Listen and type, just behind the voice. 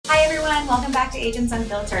Hi everyone, welcome back to Agents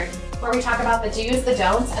Unfiltered, where we talk about the do's, the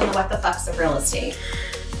don'ts, and the what the fucks of real estate.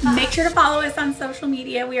 Make sure to follow us on social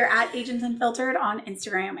media. We are at Agents Unfiltered on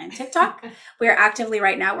Instagram and TikTok. We are actively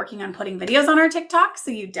right now working on putting videos on our TikTok,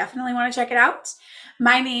 so you definitely want to check it out.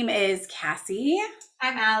 My name is Cassie.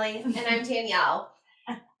 I'm Allie. And I'm Danielle.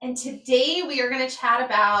 And today we are going to chat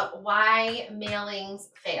about why mailings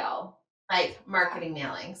fail, like marketing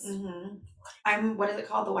mailings. Mm-hmm. I'm, what is it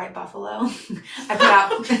called? The White Buffalo? I put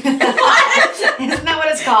out, isn't that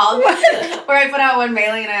what it's called? Where I put out one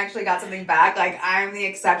mailing and I actually got something back. Like, I'm the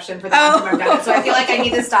exception for the ones who have done it. So I feel like I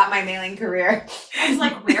need to stop my mailing career. I was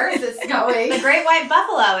like, where is this going? The Great White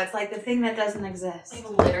Buffalo. It's like the thing that doesn't exist. I've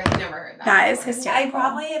literally never heard that. That is before. hysterical. I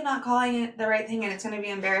probably am not calling it the right thing and it's going to be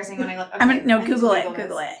embarrassing when I look. Okay, Google it.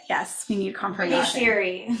 Google it. Yes, we need confirmation. Hey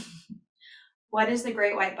Siri, what is the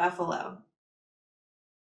Great White Buffalo?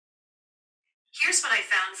 Here's what I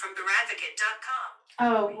found from theradvocate.com.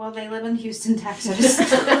 Oh, well, they live in Houston, Texas.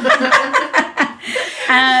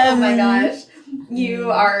 Oh my gosh.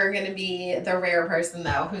 You are going to be the rare person,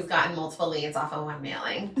 though, who's gotten multiple leads off of one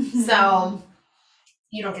mailing. So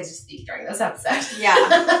you don't get to speak during this episode. Yeah.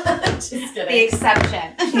 Just kidding. The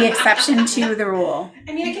exception. The exception to the rule.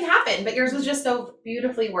 I mean, it can happen, but yours was just so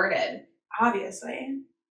beautifully worded. Obviously.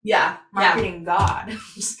 Yeah. Marketing God.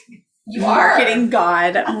 Just kidding. You are. Marketing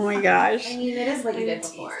God. Oh my gosh. I mean, it is what you did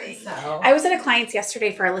I'm before. teasing. So I was at a client's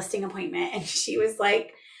yesterday for a listing appointment and she was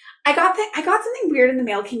like, I got something weird in the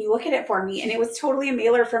mail. Can you look at it for me? And it was totally a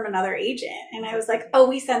mailer from another agent. And I was like, oh,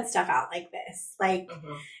 we send stuff out like this. Like,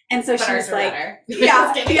 and so But she ours was are like, better. yeah,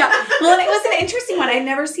 Just kidding. yeah. Well, and it was an interesting one. I'd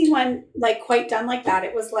never seen one like quite done like that.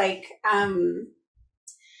 It was like,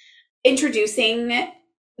 introducing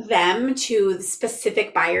them to the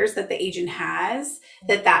specific buyers that the agent has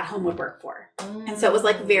that home would work for. And so it was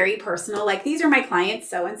like very personal. Like, these are my clients,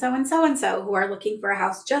 so-and-so and so-and-so, who are looking for a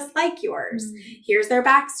house just like yours. Here's their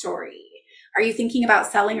backstory. Are you thinking about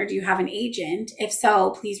selling or do you have an agent? If so,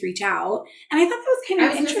 please reach out. And I thought that was kind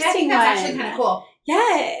of an interesting I think one. that's actually kind of cool.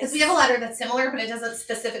 Yes. Because we have a letter that's similar, but it doesn't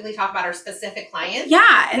specifically talk about our specific client.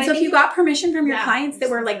 Yeah. And But so I if you think- got permission from your Yeah, clients that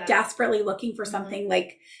were something like like that. desperately looking for something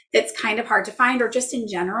like that's kind of hard to find or just in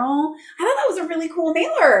general, I thought that was a really cool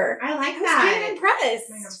mailer. I like I was kind of that. impressed.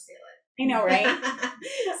 I might have to steal it. I know, right?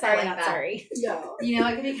 Sorry, like not that. sorry. No. You know,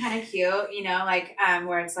 it could be kind of cute, you know, like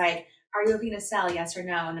where it's like, are you looking to sell? Yes or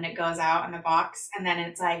no? And then it goes out in the box. And then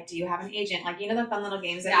it's like, do you have an agent? Like, you know, the fun little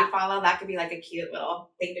games that Yeah. you follow? That could be like a cute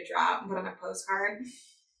little thing to drop and put on a postcard.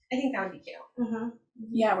 I think that would be cute. Mm-hmm.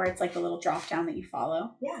 Yeah, where it's like the little drop down that you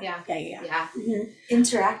follow. Yeah. Yeah. Yeah.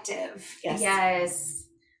 Interactive. Yes.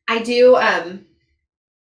 I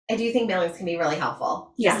do think mailings can be really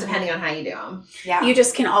helpful. Yeah. Just depending on how you do them. Yeah. You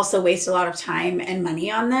just can also waste a lot of time and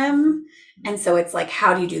money on them. And so it's like,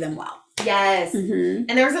 how do you do them well? Yes. Mm-hmm.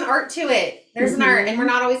 And there's an art to it. There's an art, Mhm. and we're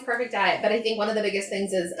not always perfect at it. But I think one of the biggest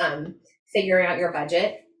things is figuring out your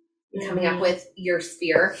budget, and coming up with your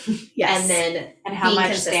sphere, Yes. and then and how being much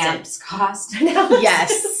consistent. stamps cost. I know.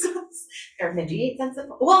 Yes. They're 58 cents.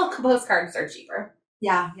 Well, postcards are cheaper.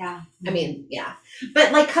 Yeah. I mean, yeah.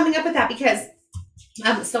 But like coming up with that because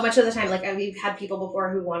so much of the time, like we've had people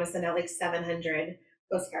before who want to send out like 700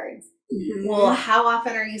 postcards. Mhm. Well, how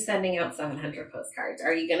often are you sending out 700 postcards?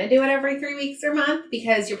 Are you going to do it every 3 weeks or month?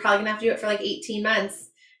 Because you're probably going to have to do it for like 18 months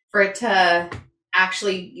for it to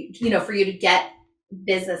actually, you know, for you to get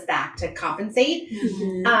business back to compensate.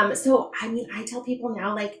 Mhm. So, I mean, I tell people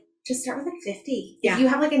now, like, just start with like 50. Yeah. If you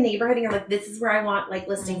have like a neighborhood and you're like, this is where I want like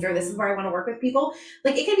listings or this is where I want to work with people,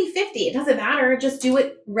 like it can be 50. It doesn't matter. Just do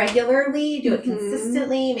it regularly, do it Mhm.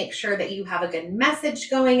 consistently, make sure that you have a good message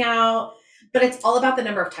going out. But it's all about the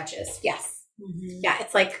number of touches. Yes. Yeah.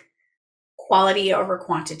 It's like quality over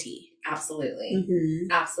quantity. Absolutely.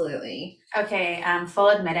 Mm-hmm. Absolutely. Okay, full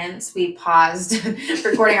admittance, we paused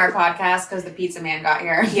recording our podcast because the pizza man got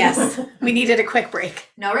here. Yes. We needed a quick break.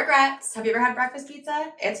 No regrets. Have you ever had breakfast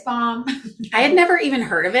pizza? It's bomb. I had never even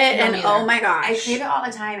heard of it. No, And neither. oh my gosh. I crave it all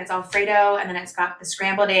the time. It's Alfredo, and then it's got the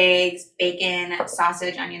scrambled eggs, bacon,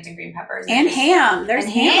 sausage, onions, and green peppers. And It's just- ham. There's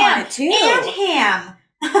and ham on it too. And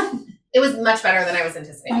ham. It was much better than I was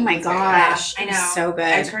anticipating. Oh my It was very gosh. I It was know. so good.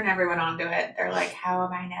 I turn everyone on to it. They're like, how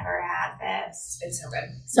have I never had this? good. It's so good.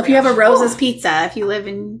 So if you have a Rose's Pizza, if you live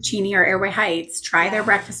in Cheney or Airway Heights, try their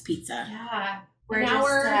breakfast pizza. Yeah. We're Now just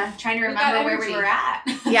we're- trying to we got remember where we energy. were at.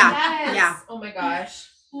 Yeah. Yes. Yeah. Oh my gosh.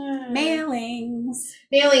 Mailings.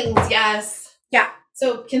 Mailings, yes. Yeah.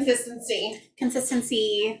 So consistency.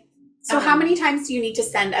 Consistency. So how many times do you need to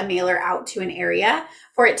send a mailer out to an area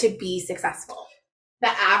for it to be successful? The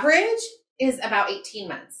average is about 18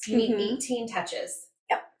 months. You Mhm. need 18 touches.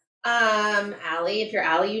 Yep. Allie, if you're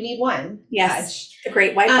Allie, you need one. Yes. Touch. The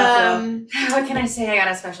great white buffalo. What can I say? I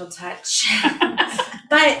got a special touch.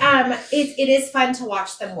 But it is fun to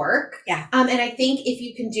watch them work. Yeah. And I think if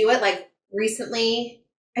you can do it like recently,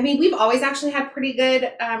 I mean, we've always actually had pretty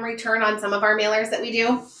good return on some of our mailers that we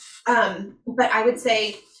do. But I would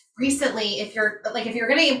say recently, if you're going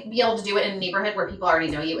to be able to do it in a neighborhood where people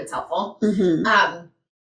already know you, it's helpful. Mm-hmm.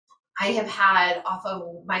 I have had, off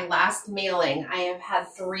of my last mailing, I have had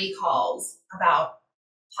 3 calls about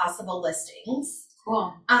possible listings.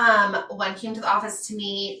 Cool. One came to the office to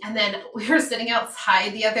me, and then we were sitting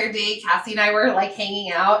outside the other day. Cassie and I were like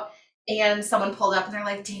hanging out, and someone pulled up and they're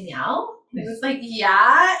like, Danielle? And I was like,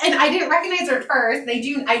 yeah. And I didn't recognize her at first.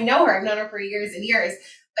 I know her. I've known her for years and years.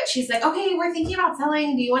 But she's like, okay, we're thinking about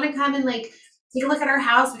selling. Do you want to come and like take a look at our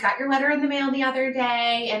house? We got your letter in the mail the other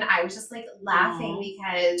day. And I was just like laughing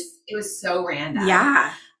because it was so random.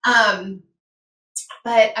 Yeah.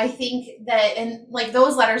 But I think that, and like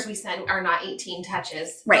those letters we send are not 18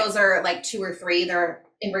 touches. Right. Those are like 2 or 3. They're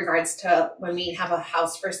in regards to when we have a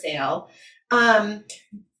house for sale. But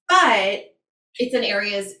it's in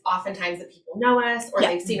areas oftentimes that people know us, or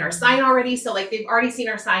they've seen our sign already. So like they've already seen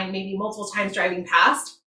our sign maybe multiple times driving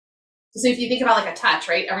past. So if you think about like a touch,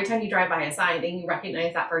 right? Every time you drive by a sign and you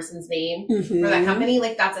recognize that person's name or that company,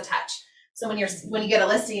 like that's a touch. So when you get a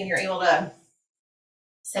listing and you're able to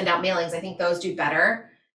send out mailings, I think those do better,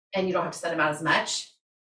 and you don't have to send them out as much.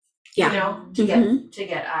 Yeah. You know, to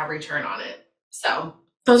get a return on it. So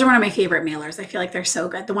those are one of my favorite mailers. I feel like they're so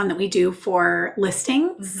good. The one that we do for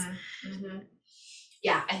listings.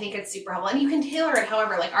 Yeah, I think it's super helpful. And you can tailor it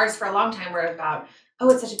however, like ours for a long time we're about, oh,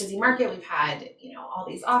 it's such a busy market. We've had, all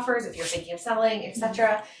these offers if you're thinking of selling,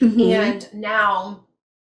 etc. And now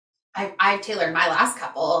I've tailored my last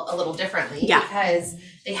couple a little differently because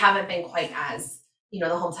they haven't been quite as, the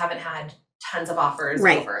homes haven't had tons of offers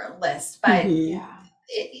over a list, but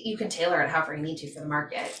you can tailor it however you need to for the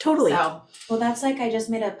market. Totally. So, well, that's like, I just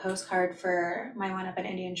made a postcard for my one up at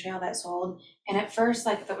Indian Trail that sold. And at first,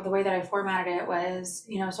 like the way that I formatted it was,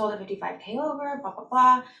 sold at 55K over, blah, blah,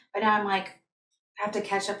 blah. But now I'm like, I have to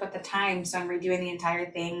catch up with the time. So I'm redoing the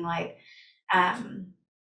entire thing. Like,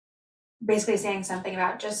 basically saying something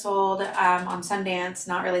about just sold on Sundance,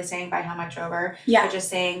 not really saying by how much over, but just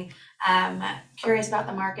saying, curious about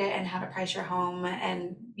the market and how to price your home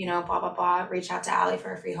and, blah, blah, blah, reach out to Allie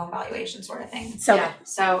for a free home valuation sort of thing. So,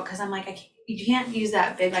 cause I'm like, you can't use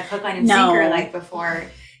that big, like hook, line and sinker like before,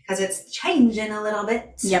 cause it's changing a little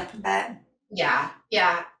bit. Yep. But yeah.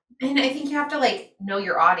 And I think you have to like know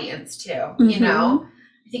your audience too,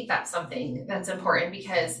 I think that's something that's important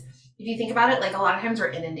because if you think about it, like a lot of times we're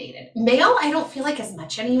inundated. Mail, I don't feel like as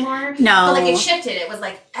much anymore. No. But like it shifted. It was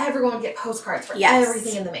like everyone would get postcards for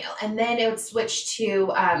everything in the mail. And then it would switch to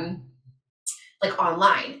like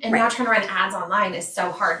online. And now trying to run ads online is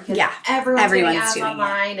so hard because everyone's doing ads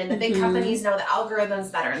online and the big companies know the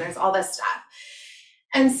algorithms better and there's all this stuff.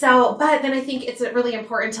 And so, but then I think it's really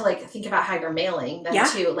important to like think about how you're mailing them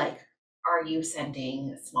too. Like, are you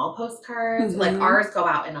sending small postcards? Like ours go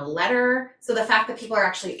out in a letter. So the fact that people are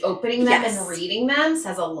actually opening them and reading them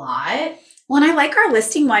says a lot. Well, and I like our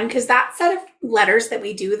listing one because that set of letters that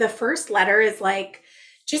we do, the first letter is like,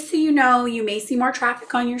 just so you know, you may see more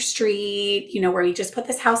traffic on your street, where you just put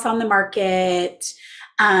this house on the market.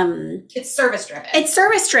 It's service driven. It's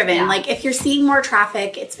service driven. Yeah. Like if you're seeing more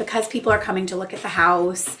traffic, it's because people are coming to look at the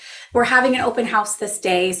house. We're having an open house this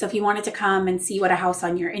day. So if you wanted to come and see what a house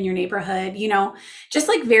in your neighborhood, just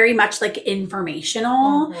like very much like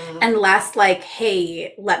informational and less like,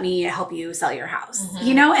 hey, let me help you sell your house,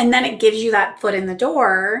 and then it gives you that foot in the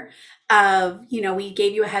door of, we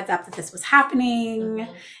gave you a heads up that this was happening.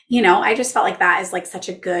 I just felt like that is like such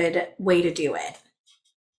a good way to do it.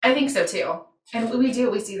 I think so too. And we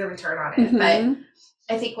see the return on it.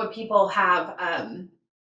 But I think when people have,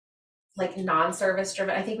 like non-service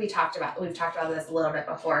driven, I think we've talked about this a little bit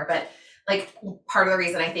before, but like part of the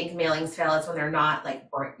reason I think mailings fail is when they're not like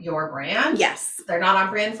your brand. Yes. They're not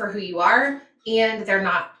on brand for who you are and they're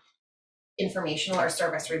not informational or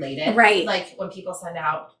service related. Right. Like when people send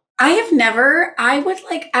out. I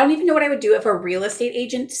don't even know what I would do if a real estate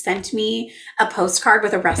agent sent me a postcard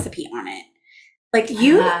with a recipe on it. Like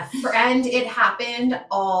and it happened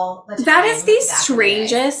all the time. That is the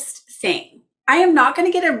strangest thing. I am not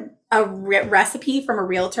going to get a recipe from a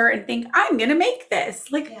realtor and think I'm going to make this.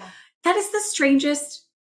 Like that is the strangest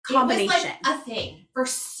combination. It was like a thing for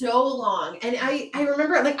so long. And I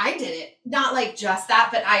remember like I did it, not like just that,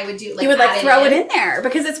 but I would do like, you would like throw it in there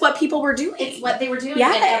because it's what people were doing. It's what they were doing.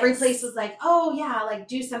 Yes. And every place was like, oh yeah, like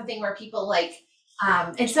do something where people like,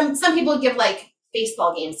 and some people give like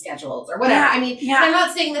baseball game schedules or whatever. Yeah, I mean, yeah. I'm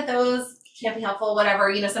not saying that those can't be helpful, whatever.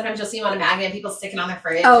 You know, sometimes you'll see them on a magnet, people sticking on their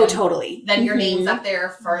fridge. Oh, and totally. then your Mhm. name's up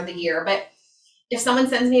there for the year. But if someone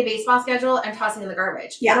sends me a baseball schedule, I'm tossing in the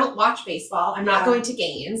garbage. Yeah. I don't watch baseball. I'm not going to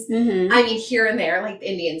games. Mhm. I mean, here and there, like the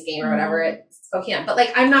Indians game or whatever at Spokane. But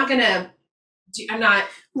like, I'm not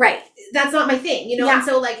Right. that's not my thing, you know? Yeah. And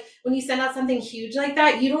so like when you send out something huge like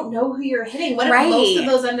that, you don't know who you're hitting. What if Right. most of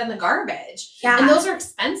those end in the garbage? Yeah. And those are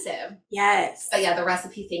expensive. Yes. But yeah, the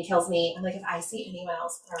recipe thing kills me. I'm like, if I see anyone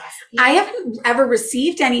else with a recipe. I haven't ever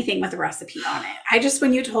received anything with a recipe on it. I just,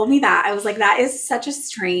 when you told me that, I was like, that is such a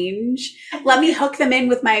strange, let me hook them in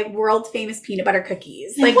with my world famous peanut butter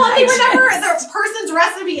cookies. Like, well, they I were never just- the person's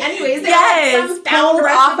recipe anyways. They yes, had some found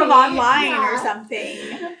pulled off of recipe. online Yeah. or something.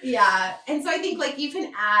 Yeah. And so I think like you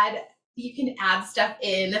can add stuff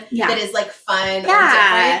in Yeah. that is like fun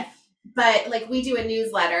Yeah. or different. But like we do a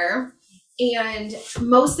newsletter and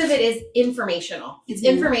most of it is informational. It's Mhm.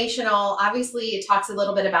 informational. Obviously it talks a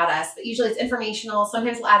little bit about us, but usually it's informational.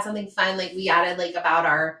 Sometimes we'll add something fun. Like we added like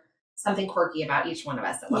about something quirky about each one of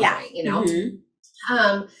us at one point, you know?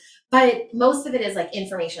 Mhm. But most of it is like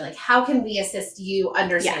information, like how can we assist you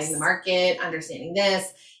understanding Yes. the market, understanding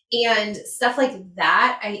this, and stuff like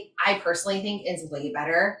that. I personally think is way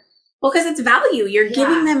better. Well, because it's value. You're Yeah.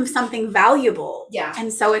 giving them something valuable. Yeah.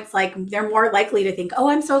 And so it's like they're more likely to think, oh,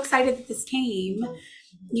 I'm so excited that this came.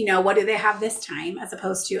 You know, what do they have this time? As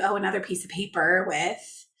opposed to, oh, another piece of paper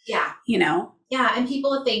with, Yeah. you know. Yeah. And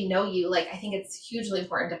people, if they know you, like I think it's hugely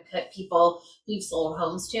important to put people you've sold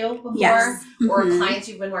homes to before. Yes. Or Mhm. clients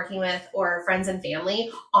you've been working with or friends and family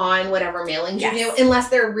on whatever mailings Yes. you do, unless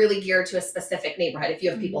they're really geared to a specific neighborhood, if you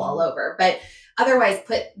have people all over. But otherwise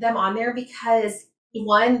put them on there because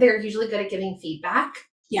one, they're usually good at giving feedback.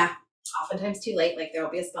 Yeah. Oftentimes too late, like there will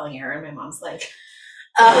be a spelling error and my mom's like,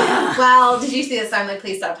 Ugh. well, did you see this? I'm like,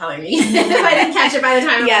 please stop telling me. If I didn't catch it by the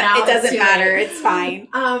time Yeah, it it went out, doesn't it's too matter. late. It's fine.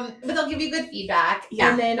 But they'll give you good feedback.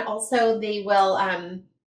 Yeah. And then also they will,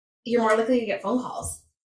 you're more likely to get phone calls.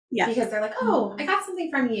 Yeah. Because they're like, oh, I got something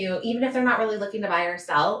from you. Even if they're not really looking to buy or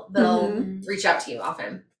sell, they'll Mhm. reach out to you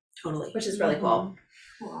often, Totally. which is really cool.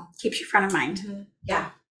 Cool. Keeps you front of mind. Yeah.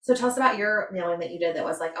 So tell us about your mailing that you did that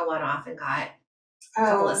was like a one-off and got a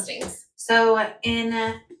couple Oh, listings. so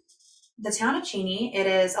in the town of Cheney, it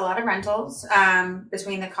is a lot of rentals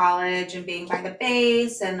between the college and being by the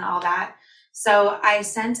base and all that. So I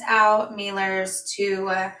sent out mailers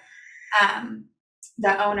to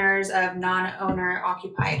the owners of non-owner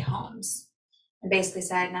occupied homes and basically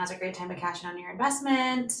said, now's a great time to cash in on your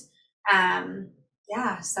investment.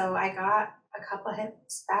 So I got a couple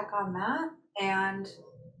hits back on that, and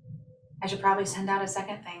I should probably send out a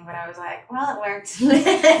second thing, but I was like, well, it worked.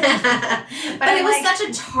 But I'm it was like, such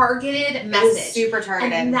a targeted it was message. super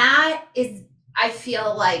targeted. And that is, I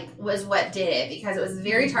feel like, was what did it because it was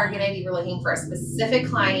very targeted. You were looking for a specific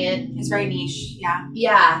client. It's very niche. Yeah.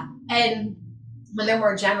 Yeah. And when they're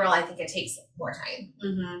more general, I think it takes more time.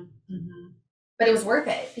 Mm-hmm. Mm-hmm. But it was worth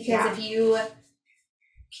it because Yeah. if you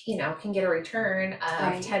can get a return of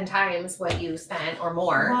Right. 10 times what you spent or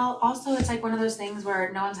more. Well, also, it's like one of those things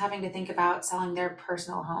where no one's having to think about selling their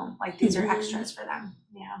personal home. Like these Mhm. are extras for them.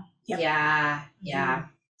 Yeah. Yep. Yeah. Yeah.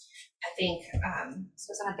 I think, So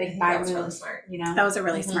it's not a I big think buy that was really move, smart. you know? That was a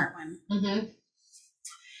really Mhm. smart one. Mm-hmm.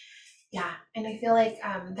 Yeah, and I feel like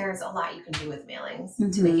there's a lot you can do with mailings to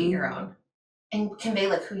Mhm. make it your own and convey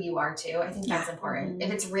like who you are too. I think that's Yeah. important. If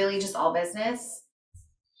it's really just all business,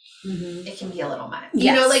 Mm-hmm. it can be a little much.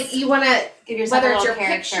 Yes. You know, like you want to, Give yourself whether a it's little your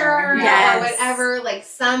character. picture Yes. or whatever, like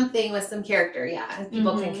something with some character, and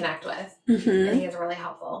people can Mhm. connect with. I Mhm. think it's really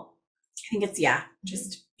helpful. I think it's,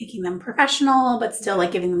 just making them professional, but still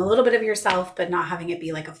like giving them a little bit of yourself, but not having it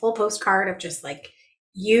be like a full postcard of just like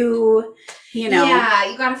you know. Yeah,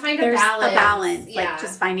 you got to find There's a balance. like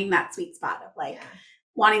just finding that sweet spot of like Yeah.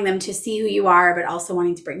 wanting them to see who you are, but also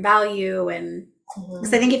wanting to bring value. And Mhm.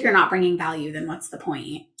 because I think if you're not bringing value, then what's the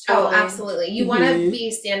point? Oh, Totally. absolutely. You want to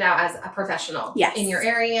Mhm. stand out as a professional Yes. in your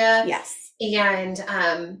area. Yes.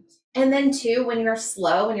 And then too, when you're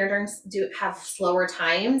slow, when you're have slower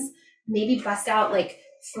times, maybe bust out like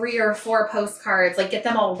 3 or 4 postcards, like get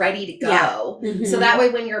them all ready to go. Yeah. So Mhm. that way,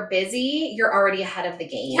 when you're busy, you're already ahead of the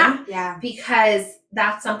game. Yeah. Yeah. Because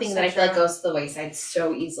that's something So that I feel like true. goes to the wayside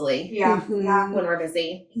so easily Yeah. Mhm. Yeah. when we're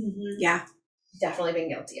busy. Mm-hmm. Yeah. Definitely been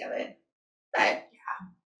guilty of it. But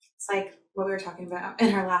It's like what we were talking about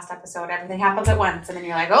in our last episode. Everything happens at once, and then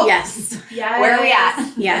you're like, oh, Yes. yeah, where are we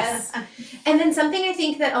at? Yes. And then something I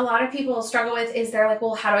think that a lot of people struggle with is they're like,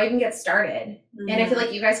 well, how do I even get started? And I feel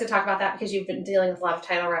like you guys could talk about that because you've been dealing with a lot of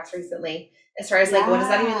title reps recently. As far as like, what does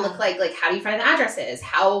that even Yeah. look like? Like, how do you find the addresses?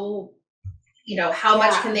 How how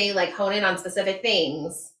much can they like hone in on specific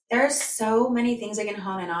things? There's so many things I can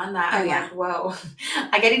hone in on that I'm yeah. like, whoa.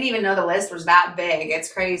 I didn't even know the list was that big.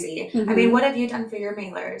 It's crazy. I mean, what have you done for your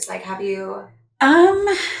mailers? Like, have you?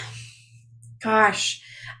 Gosh,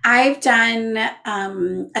 I've done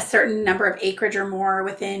a certain number of acreage or more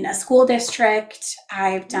within a school district.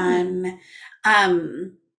 I've done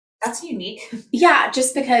That's unique. yeah,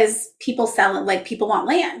 just because people sell it, like people want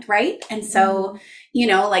land, right? And so,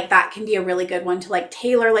 like that can be a really good one to like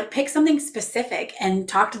tailor, like pick something specific and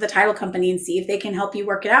talk to the title company and see if they can help you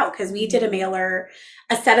work it out. Cause we did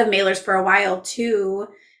a set of mailers for a while to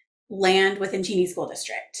land within Cheney School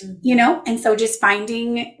District, and so just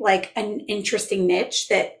finding like an interesting niche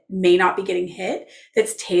that may not be getting hit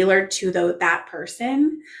that's tailored to that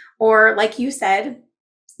person. Or like you said,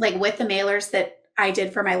 like with the mailers that I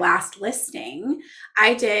did for my last listing,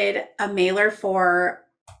 I did a mailer for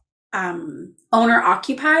owner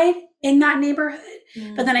occupied in that neighborhood,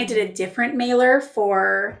 but then I did a different mailer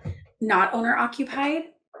for not owner occupied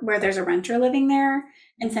where there's a renter living there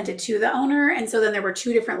and sent it to the owner. And so then there were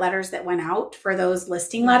 2 different letters that went out for those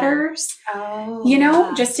listing letters,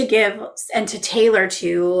 just to give and to tailor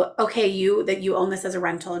to, okay, you own this as a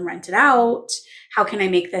rental and rent it out. How can I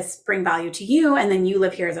make this bring value to you? And then you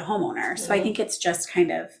live here as a homeowner. So I think it's just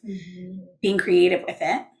kind of being creative with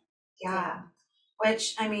it. Yeah.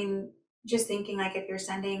 Which, I mean, just thinking like if you're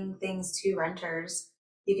sending things to renters,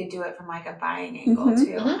 you could do it from like a buying angle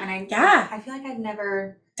too. And I feel like I've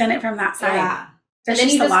never done it from that side. Yeah. And then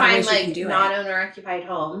you just find like non-owner occupied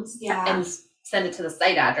homes and send it to the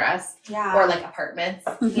site address or like apartments,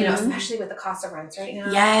 especially with the cost of rents right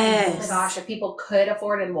now. Yes. Oh my gosh, if people could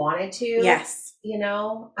afford and wanted to. Yes.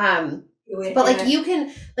 But like you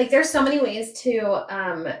can, like there's so many ways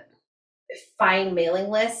to find mailing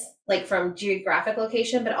lists, like from geographic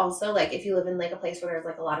location, but also like if you live in like a place where there's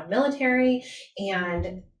like a lot of military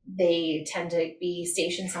and they tend to be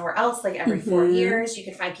stationed somewhere else like every 4 years, you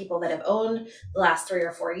can find people that have owned the last 3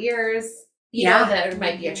 or 4 years, know, that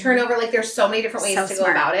might be a turnover. Like there's so many different ways to go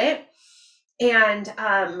about it. And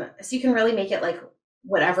so you can really make it like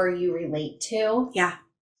whatever you relate to. Yeah.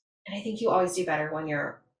 And I think you always do better when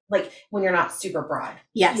you're not super broad.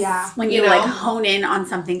 Yes. Yeah. When you like hone in on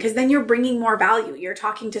something, because then you're bringing more value. You're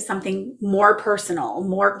talking to something more personal,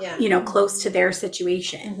 more, close to their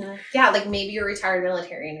situation. Yeah. Like maybe you're retired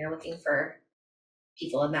military and you're looking for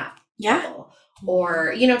people in that level.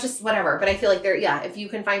 Or, just whatever. But I feel like if you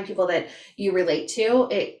can find people that you relate to,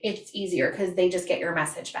 it's easier because they just get your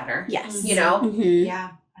message better. Yes. Yeah.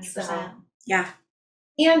 100%. So, yeah.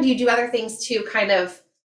 And you do other things to kind of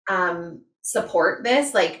support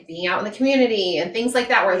this, like being out in the community and things like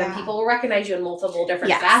that, where then people will recognize you in multiple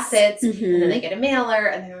different facets, and then they get a mailer,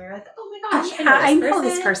 and then you're like, oh my gosh, I know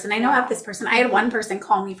this person. I know of this person. I had one person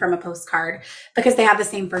call me from a postcard because they have the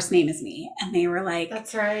same first name as me, and they were like,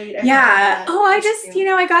 "That's right, I just,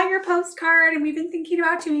 I got your postcard, and we've been thinking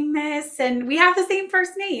about doing this, and we have the same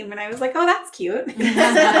first name." And I was like, "Oh, that's cute." So,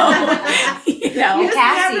 you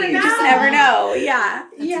just never know. Yeah,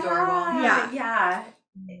 that's adorable. Yeah.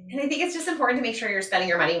 And I think it's just important to make sure you're spending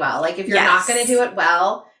your money well. Like if you're not going to do it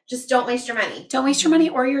well, just don't waste your money. Don't waste your money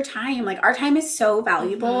or your time. Like our time is so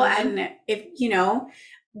valuable. And if,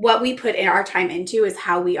 what we put in our time into is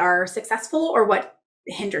how we are successful or what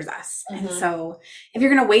hinders us. And so if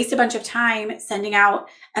you're going to waste a bunch of time sending out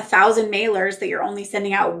 1,000 mailers that you're only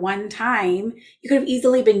sending out one time, you could have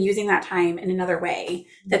easily been using that time in another way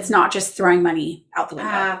that's not just throwing money out the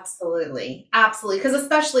window. Absolutely. Because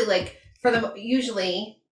especially like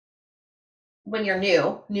usually when you're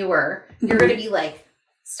newer, you're going to be like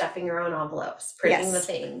stuffing your own envelopes, printing the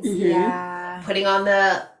things, putting on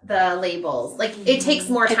the labels. Like it takes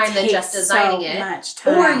more time than just designing it,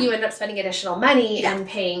 or you end up spending additional money and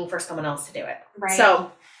paying for someone else to do it. Right.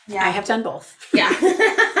 So I have done both. Yeah.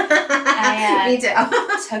 I Me too.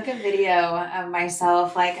 took a video of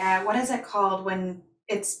myself, like what is it called when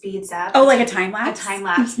it speeds up? Oh, like a time lapse? A time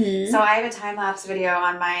lapse. So I have a time lapse video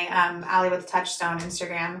on my Allie with Touchstone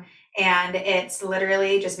Instagram, and it's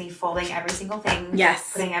literally just me folding every single thing.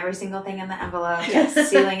 Yes. Putting every single thing in the envelope. Yes.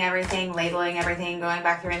 Sealing everything, labeling everything, going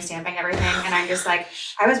back through and stamping everything. And I'm just like,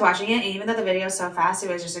 I was watching it, and even though the video is so fast, it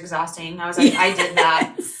was just exhausting. I was like, I did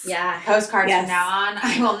that. Yeah. Postcards from now on.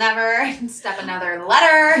 I will never step another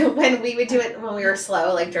letter. When we would do it when we were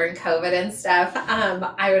slow, like during COVID and stuff,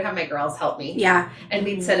 I would have my girls help me. Yeah. And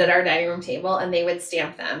we'd sit at our dining room table and they would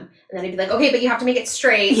stamp them. And then I'd be like, okay, but you have to make it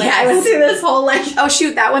straight. Like I would do this whole like, oh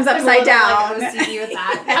shoot, that one's upside upside down. Like, OCD with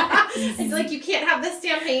that. It's like you can't have this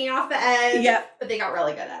stamp hanging off the edge. Yep. But they got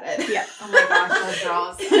really good at it. Yep. Oh my gosh, those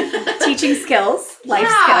girls. Teaching skills, life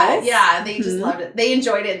yeah, skills. Yeah, they just Mhm. loved it. They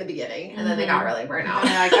enjoyed it in the beginning, and then they got really burnt out. And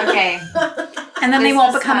they're like, okay. And then they This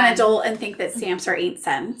won't is become an fun. adult and think that stamps are 8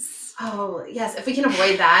 cents. Oh yes, if we can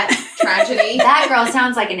avoid that tragedy. That girl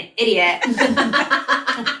sounds like an idiot.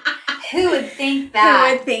 Who would think Who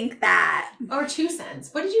that? would think that? Or 2 cents.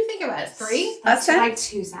 What did you think about it? 3? That's it? Like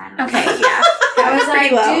 2 cents. Okay, yeah. I was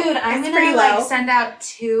pretty like, low. dude, I'm That's gonna pretty like low. send out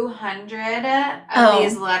 200 of Oh.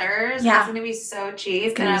 these letters. Yeah. That's gonna be so cheap.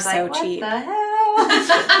 It's gonna and I was be like, so what cheap. the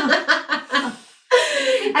hell?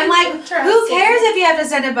 I'm like, who cares if you have to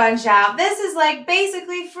send a bunch out? This is like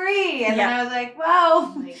basically free. And then Yeah. I was like,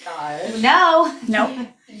 Oh whoa, my gosh. no. Nope.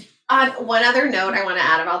 One other note I want to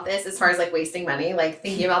add about this, as far as like wasting money, like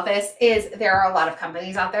thinking about this, is there are a lot of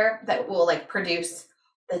companies out there that will like produce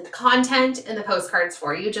the content and the postcards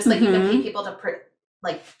for you, just like you can pay people to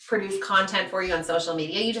produce content for you on social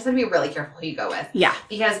media. You just have to be really careful who you go with, Yeah.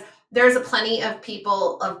 because there's a plenty of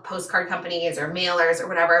people, of postcard companies or mailers or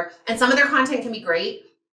whatever, and some of their content can be great,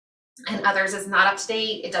 and others is not up to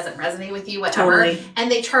date. It doesn't resonate with you, whatever. Totally. And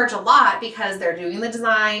they charge a lot because they're doing the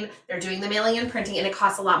design, they're doing the mailing and printing, and it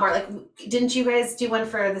costs a lot more. Like, didn't you guys do one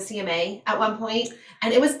for the CMA at one point?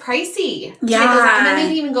 And it was pricey. to get those out. And then they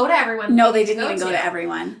didn't even go to everyone. No, they they needed didn't even go to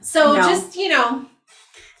everyone. So No. just, if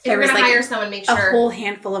There you're was, going to like, hire someone, make A sure. whole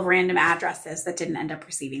handful of random addresses that didn't end up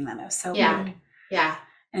receiving them. It was so Yeah. weird. Yeah.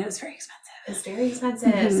 And it was very expensive. It's very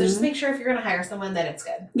expensive. So just Mhm. make sure if you're going to hire someone that it's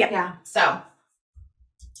good. Yeah. So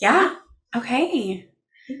Yeah. Okay.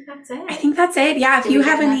 I think that's it. I think that's it. Yeah. If Did you we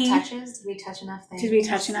get have enough any. touches? Did we touch enough things? Did we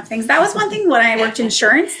touch enough things? That was one thing when I worked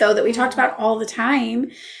insurance, though, that we talked about all the time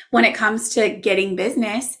when it comes to getting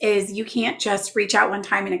business is you can't just reach out one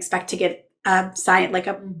time and expect to get a site like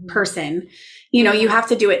a person. You know, you have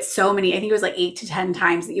to do it so many, I think it was like 8 to 10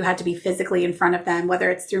 times that you had to be physically in front of them, whether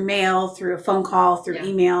it's through mail, through a phone call, through Yeah.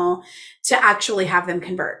 email, to actually have them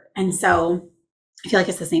convert. And so I feel like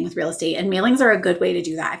it's the same with real estate, and mailings are a good way to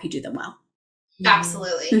do that if you do them well.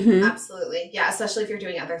 Absolutely. Mhm. Absolutely. Yeah. Especially if you're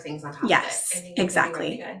doing other things on top Yes, of it. I think it's gonna be exactly.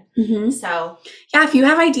 really good. Mm-hmm. So Yeah, if you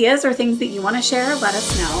have ideas or things that you want to share, let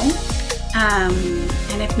us know.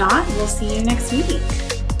 And if not, we'll see you next week.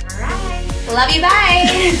 all right. Love you.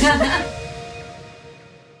 Bye.